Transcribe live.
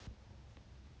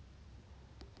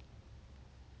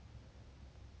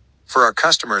For our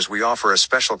customers, we offer a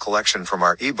special collection from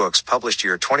our ebooks published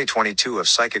year 2022 of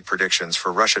Psychic Predictions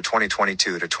for Russia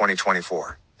 2022 to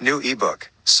 2024. New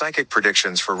ebook, Psychic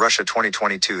Predictions for Russia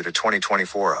 2022 to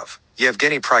 2024 of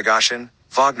Yevgeny Prigozhin,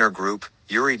 Wagner Group,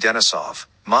 Yuri Denisov,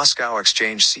 Moscow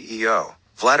Exchange CEO,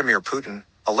 Vladimir Putin,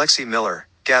 Alexei Miller,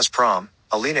 Gazprom,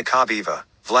 Alina Khabeva,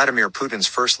 Vladimir Putin's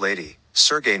First Lady,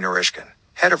 Sergei Naryshkin,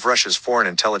 head of Russia's Foreign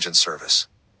Intelligence Service.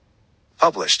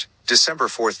 Published, December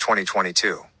 4,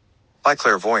 2022. By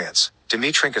Clairvoyance,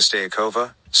 Dmitrinka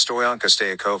Stoyakova, Stoyanka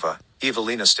Stoyakova,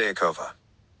 Evelina Stoyakova.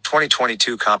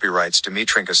 2022 Copyrights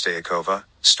Dmitrinka Stoyakova,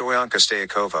 Stoyanka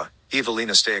Stoyakova,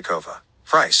 Evelina Stoyakova.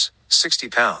 Price,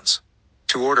 £60.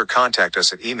 To order, contact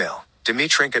us at email,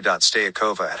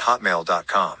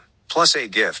 dmitrinka.stoyakova@hotmail.com. Plus a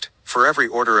gift, for every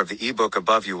order of the ebook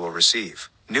above you will receive.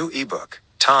 New ebook,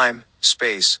 Time,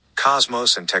 Space,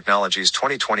 Cosmos and Technologies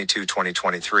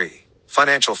 2022-2023.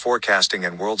 Financial Forecasting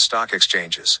and World Stock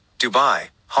Exchanges, Dubai,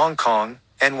 Hong Kong,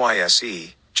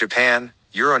 NYSE, Japan,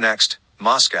 Euronext,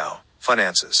 Moscow,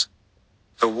 Finances.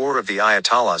 The War of the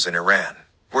Ayatollahs in Iran.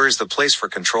 Where is the place for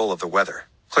control of the weather?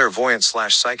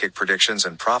 Clairvoyance/Psychic Predictions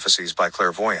and Prophecies by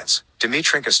Clairvoyance,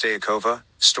 Dmitrinka Stoyakova,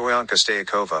 Stoyanka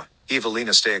Stoyakova,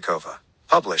 Evelina Stoyakova.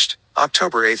 Published,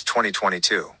 October 8,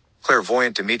 2022.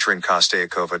 Clairvoyant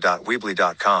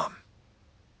Dmitrinka.stoyakova.weebly.com.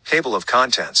 Table of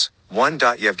Contents. 1.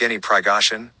 Yevgeny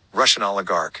Prigozhin, Russian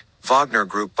oligarch, Wagner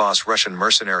Group boss, Russian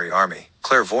mercenary army,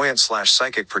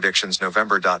 Clairvoyant/Psychic Predictions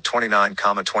November 29,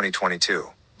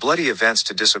 2022. Bloody events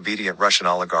to disobedient Russian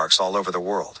oligarchs all over the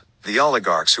world. The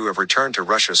oligarchs who have returned to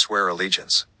Russia swear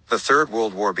allegiance. The Third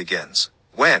World War begins.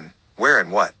 When, where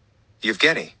and what?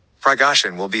 Yevgeny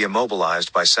Prigozhin will be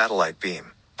immobilized by satellite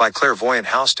beam. By Clairvoyant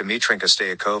House Dmitrinka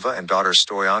Stoyakova and daughters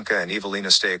Stoyanka and Evelina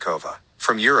Stoyakova.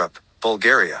 From Europe,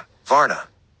 Bulgaria, Varna.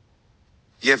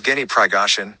 Yevgeny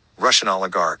Prigozhin, Russian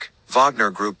oligarch, Wagner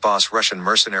Group boss, Russian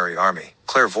mercenary army,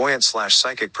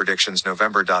 Clairvoyant/Psychic Predictions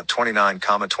November 29,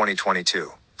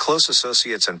 2022. Close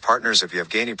associates and partners of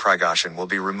Yevgeny Prigozhin will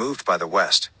be removed by the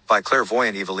West. By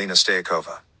Clairvoyant Evelina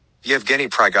Stoyakova. Yevgeny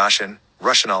Prigozhin,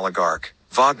 Russian oligarch,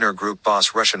 Wagner Group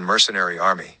boss, Russian mercenary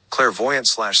army,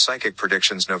 Clairvoyant/Psychic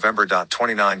Predictions November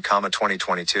 29,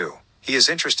 2022. He is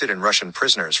interested in Russian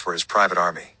prisoners for his private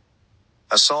army.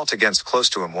 Assault against close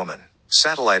to him woman.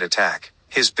 Satellite attack.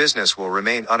 His business will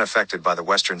remain unaffected by the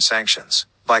Western sanctions.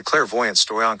 By Clairvoyant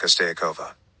Stoyanka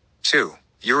Stoyakova. 2.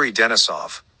 Yuri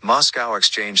Denisov, Moscow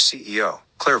Exchange CEO,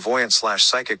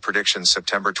 Clairvoyant/Psychic Predictions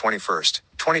September 21,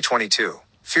 2022.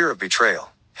 Fear of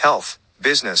betrayal. Health,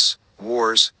 business,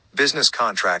 wars, business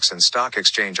contracts and stock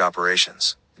exchange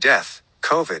operations. Death,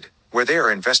 COVID, where they are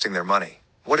investing their money.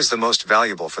 What is the most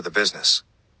valuable for the business?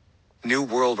 New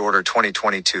World Order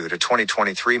 2022 to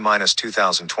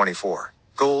 2023-2024.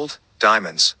 Gold,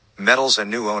 diamonds, metals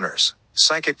and new owners.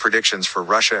 Psychic Predictions for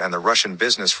Russia and the Russian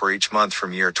business for each month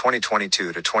from year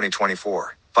 2022 to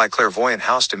 2024. By Clairvoyant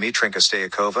House Dmitrinka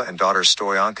Stoyakova and daughters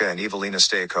Stoyanka and Evelina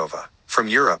Stoyakova. From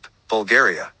Europe,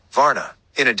 Bulgaria, Varna.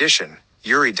 In addition,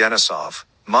 Yuri Denisov,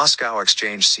 Moscow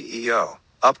Exchange CEO.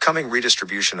 Upcoming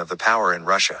redistribution of the power in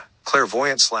Russia.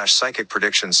 Clairvoyant/Psychic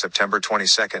Predictions September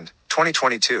 22,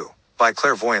 2022. By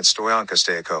Clairvoyant Stoyanka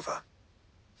Stoyakova.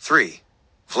 3.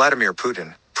 Vladimir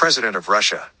Putin, President of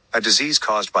Russia. A disease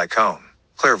caused by comb.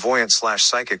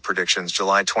 Clairvoyant/Psychic Predictions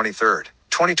July 23,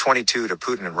 2022 to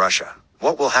Putin in Russia.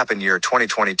 What will happen year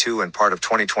 2022 and part of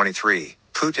 2023?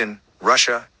 Putin,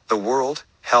 Russia, the world,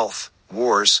 health,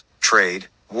 wars, trade,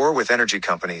 war with energy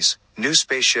companies, new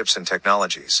spaceships and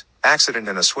technologies, accident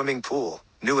in a swimming pool,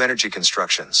 new energy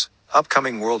constructions,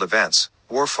 upcoming world events,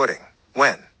 war footing.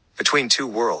 When? Between two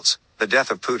worlds, the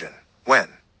death of Putin.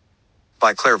 When?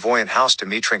 By Clairvoyant House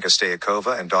Dmitrinka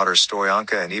Stoyakova and daughters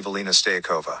Stoyanka and Evelina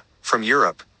Stoyakova. From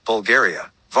Europe,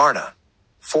 Bulgaria, Varna.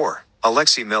 4.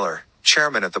 Alexei Miller,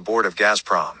 Chairman at the Board of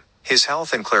Gazprom. His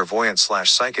health and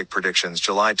Clairvoyant/Psychic Predictions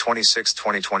July 26,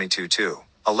 2022 2.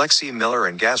 Alexei Miller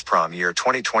and Gazprom year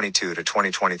 2022 to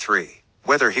 2023.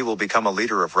 Whether he will become a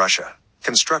leader of Russia.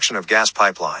 Construction of gas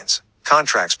pipelines.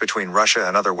 Contracts between Russia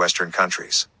and other Western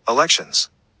countries.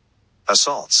 Elections.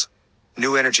 Assaults.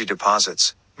 New energy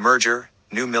deposits. Merger.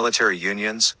 New military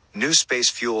unions. New space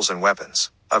fuels and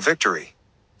weapons. A victory.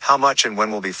 How much and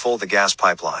when will be full the gas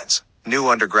pipelines? New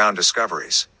underground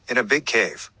discoveries. In a big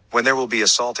cave. When there will be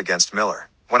assault against Miller.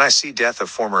 When I see death of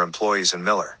former employees in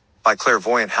Miller. By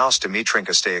Clairvoyant House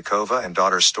Dmitrinka Stoyakova and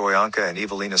daughters Stoyanka and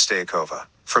Evelina Stoyakova.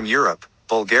 From Europe,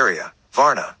 Bulgaria,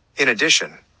 Varna. In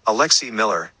addition, Alexei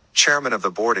Miller, Chairman of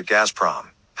the Board at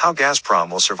Gazprom. How Gazprom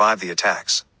will survive the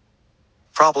attacks.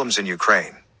 Problems in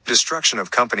Ukraine. Destruction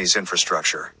of companies'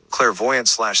 infrastructure.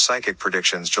 Clairvoyant/Psychic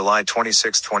Predictions July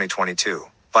 26, 2022.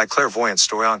 by clairvoyant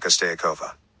Stoyanka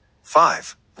Stayakova.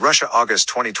 5. Russia August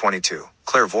 2022,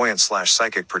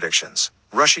 clairvoyant/psychic predictions.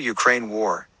 Russia-Ukraine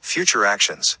war, future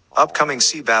actions, upcoming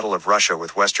sea battle of Russia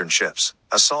with Western ships,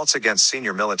 assaults against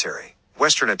senior military,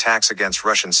 Western attacks against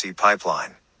Russian sea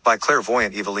pipeline, by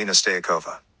clairvoyant Evelina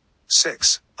Stayakova.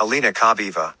 6. Alina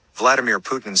Kabeva, Vladimir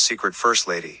Putin's secret first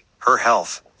lady, her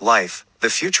health, life, the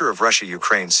future of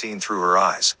Russia-Ukraine seen through her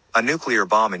eyes, a nuclear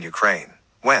bomb in Ukraine,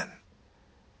 when?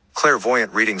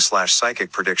 Clairvoyant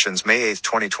reading/psychic predictions May 8,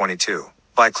 2022,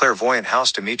 by clairvoyant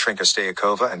house Dmitrinka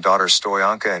Stayakova and daughters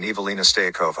Stoyanka and Evelina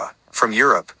Stayakova, from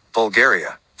Europe,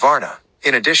 Bulgaria, Varna.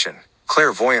 In addition,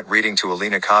 clairvoyant reading to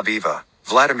Alina Kabeva,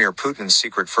 Vladimir Putin's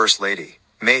secret first lady,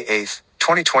 May 8,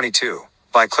 2022,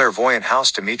 by clairvoyant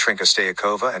house Dmitrinka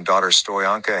Stayakova and daughters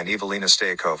Stoyanka and Evelina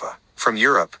Stayakova, from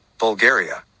Europe,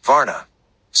 Bulgaria, Varna.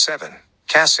 7.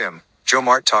 Kasim,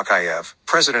 Jomart Tokayev,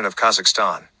 President of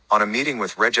Kazakhstan, on a meeting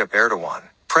with Recep Erdogan,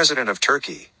 President of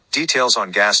Turkey, details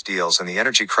on gas deals and the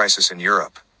energy crisis in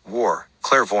Europe, war,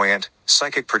 clairvoyant,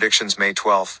 psychic predictions May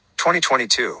 12,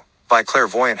 2022, by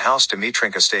clairvoyant house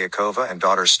Dmitrinka Stayakova and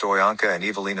daughters Stoyanka and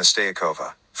Evelina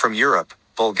Stayakova, from Europe,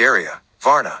 Bulgaria,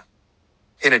 Varna.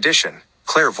 In addition,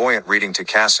 clairvoyant reading to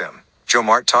Kasim,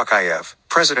 Jomart Tokayev,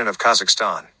 President of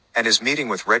Kazakhstan, and his meeting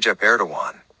with Recep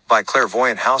Erdogan, by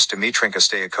clairvoyant house Dmitrinka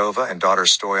Stayakova and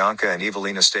daughters Stoyanka and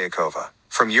Evelina Stayakova,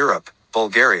 from Europe,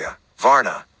 Bulgaria,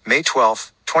 Varna, May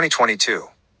 12, 2022.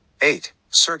 8.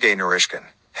 Sergei Narishkin,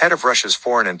 head of Russia's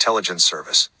Foreign Intelligence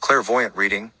Service, clairvoyant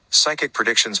reading, psychic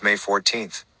predictions May 14,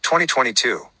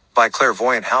 2022, by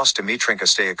clairvoyant house Dmitrinka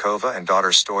Stayakova and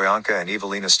daughters Stoyanka and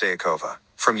Evelina Stayakova,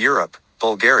 from Europe,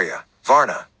 Bulgaria,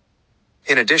 Varna.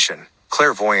 In addition,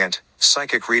 clairvoyant,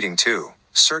 psychic reading to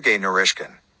Sergei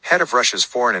Narishkin, head of Russia's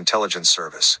Foreign Intelligence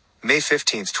Service, May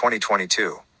 15,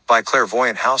 2022, by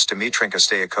clairvoyant house Dmitrinka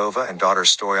Stayakova and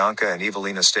daughters Stoyanka and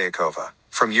Evelina Stayakova,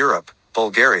 from Europe,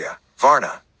 Bulgaria,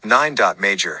 Varna. 9.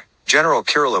 Major General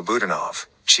Kirilo Budanov,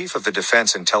 Chief of the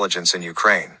Defense Intelligence in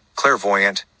Ukraine,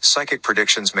 clairvoyant, psychic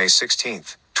predictions May 16,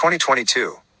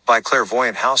 2022, by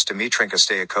clairvoyant house Dmitrinka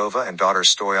Stayakova and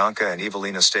daughters Stoyanka and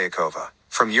Evelina Stayakova,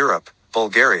 from Europe,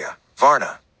 Bulgaria,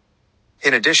 Varna.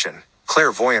 In addition,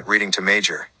 clairvoyant reading to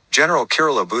Major General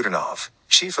Kirilo Budanov,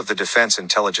 Chief of the Defense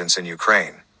Intelligence in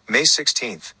Ukraine, May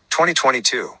 16,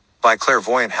 2022, by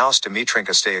clairvoyant house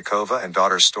Dmitrinka Stayakova and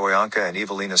daughters Stoyanka and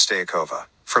Evelina Stayakova,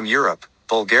 from Europe,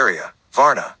 Bulgaria,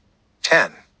 Varna.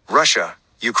 10. Russia,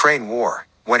 Ukraine war,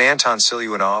 when Anton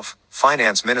Siluanov,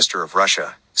 Finance Minister of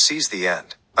Russia, sees the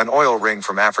end. An oil ring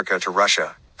from Africa to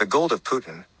Russia, the gold of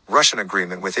Putin, Russian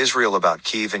agreement with Israel about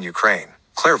Kyiv and Ukraine,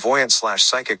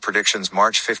 clairvoyant/psychic predictions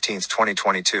March 15,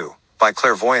 2022, by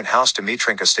clairvoyant house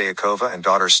Dmitrinka Stayakova and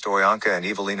daughters Stoyanka and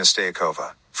Evelina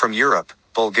Stayakova, from Europe,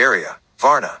 Bulgaria,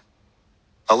 Varna.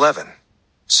 11.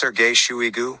 Sergei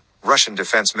Shoigu, Russian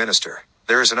Defense Minister,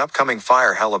 there is an upcoming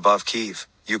fire hell above Kyiv,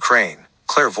 Ukraine,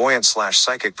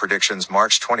 clairvoyant/psychic predictions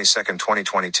March 22,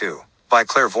 2022, by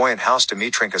clairvoyant house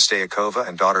Dmitrinka Stayakova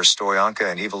and daughters Stoyanka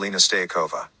and Evelina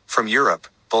Stayakova, from Europe,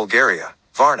 Bulgaria,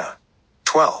 Varna.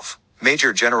 12.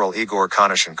 Major General Igor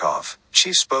Konashenkov,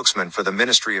 Chief Spokesman for the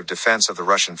Ministry of Defense of the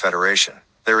Russian Federation,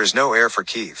 there is no air for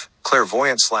Kyiv,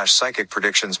 clairvoyant/psychic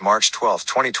predictions March 12,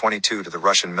 2022 to the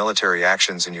Russian military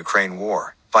actions in Ukraine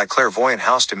war, by clairvoyant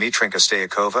house Dmitrinka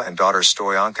Stayakova and daughters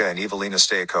Stoyanka and Evelina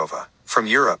Stayakova, from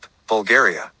Europe,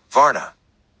 Bulgaria, Varna.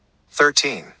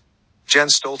 13.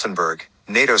 Jens Stoltenberg,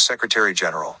 NATO Secretary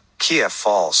General, Kiev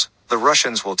falls, the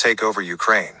Russians will take over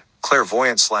Ukraine,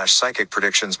 clairvoyant/psychic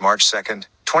predictions March 2,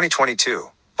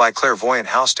 2022, by clairvoyant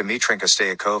house Dmitrinka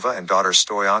Stayakova and daughters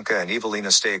Stoyanka and Evelina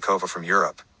Stayakova, from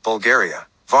Europe, Bulgaria,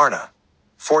 Varna.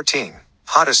 14.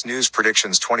 Hottest news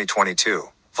predictions 2022,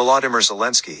 Volodymyr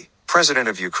Zelensky, President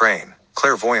of Ukraine,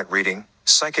 clairvoyant reading,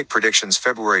 psychic predictions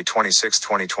February 26,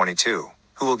 2022,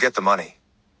 who will get the money?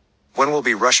 When will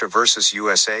be Russia versus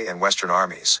USA and Western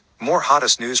armies? More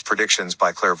hottest news predictions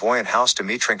by clairvoyant house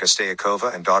Dmitrinka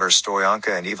Stayakova and daughters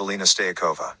Stoyanka and Evelina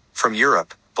Stayakova, from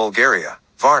Europe, Bulgaria,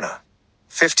 Varna.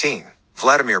 15.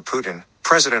 Vladimir Putin,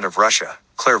 President of Russia,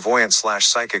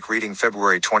 clairvoyant/psychic reading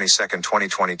February 22,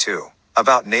 2022,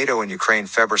 about NATO and Ukraine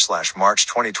February/March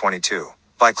 2022,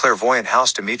 by clairvoyant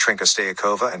house Dmitrinka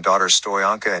Stayakova and daughters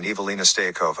Stoyanka and Evelina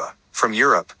Stayakova, from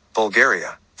Europe,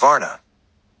 Bulgaria, Varna.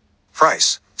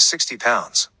 Price,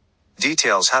 £60.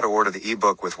 Details how to order the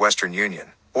ebook with Western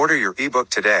Union. Order your ebook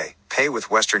today, pay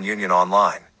with Western Union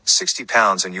online,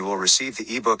 £60 and you will receive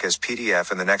the ebook as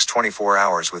PDF in the next 24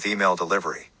 hours with email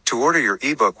delivery. To order your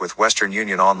ebook with Western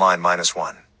Union online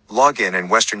 -1. Log in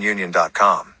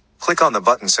westernunion.com. Click on the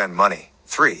button Send Money.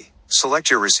 3. Select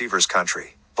your receiver's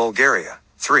country. Bulgaria.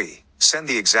 3. Send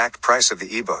the exact price of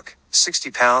the ebook,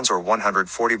 £60 or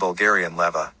 140 Bulgarian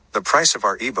leva, the price of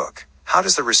our ebook. How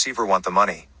does the receiver want the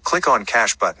money? Click on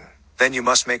Cash button. Then you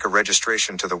must make a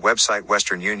registration to the website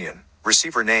Western Union.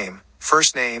 Receiver name,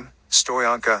 first name,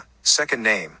 Stoyanka, second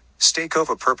name,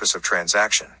 Stakova purpose of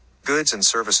transaction, goods and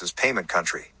services payment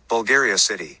country, Bulgaria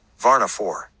city, Varna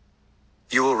 4.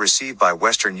 You will receive by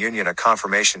Western Union a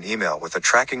confirmation email with a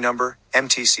tracking number,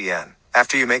 MTCN.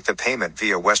 After you make the payment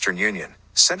via Western Union,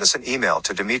 send us an email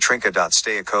to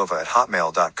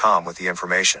dmitrinka.stayakova@hotmail.com with the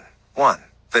information. 1.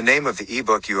 The name of the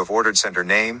ebook you have ordered, sender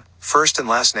name, first and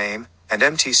last name, and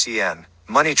MTCN,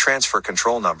 money transfer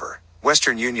control number,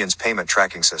 Western Union's payment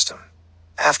tracking system.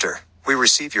 After we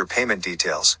receive your payment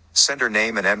details, sender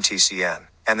name and MTCN,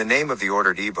 and the name of the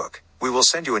ordered ebook, we will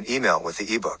send you an email with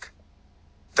the ebook.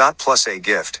 Plus a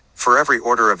gift. For every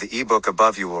order of the ebook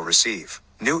above you will receive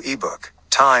new ebook,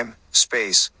 time,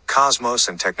 space, Cosmos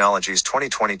and Technologies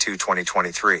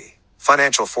 2022-2023,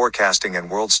 Financial Forecasting and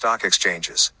World Stock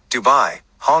Exchanges, Dubai,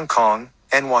 Hong Kong,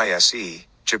 NYSE,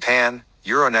 Japan,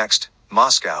 Euronext,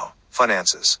 Moscow,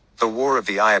 Finances, the War of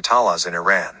the Ayatollahs in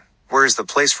Iran. Where is the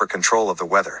place for control of the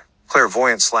weather?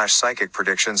 Clairvoyant/psychic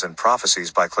predictions and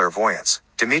prophecies by clairvoyants,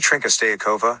 Dmitrinka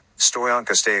Stayakova,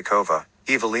 Stoyanka Stayakova,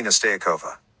 Evelina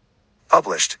Stayakova.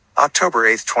 Published, October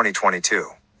 8, 2022.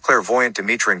 Clairvoyant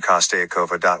Dmitrinka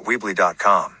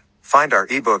Stayakova.weebly.com. Find our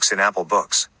ebooks in Apple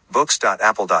Books,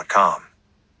 books.apple.com.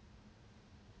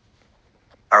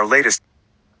 Our latest